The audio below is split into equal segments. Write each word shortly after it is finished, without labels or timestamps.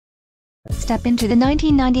Step into the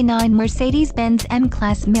 1999 Mercedes-Benz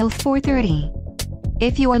M-Class ML430.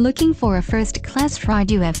 If you are looking for a first-class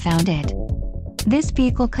ride, you have found it. This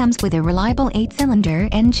vehicle comes with a reliable 8-cylinder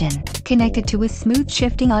engine, connected to a smooth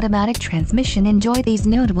shifting automatic transmission. Enjoy these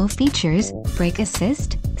notable features: brake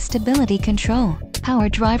assist, stability control, power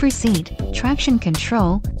driver seat, traction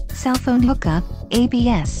control, cell phone hookup,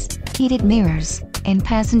 ABS, heated mirrors, and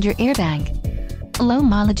passenger airbag. Low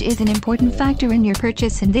mileage is an important factor in your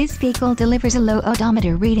purchase, and this vehicle delivers a low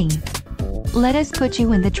odometer reading. Let us put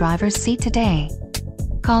you in the driver's seat today.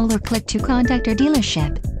 Call or click to contact our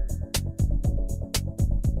dealership.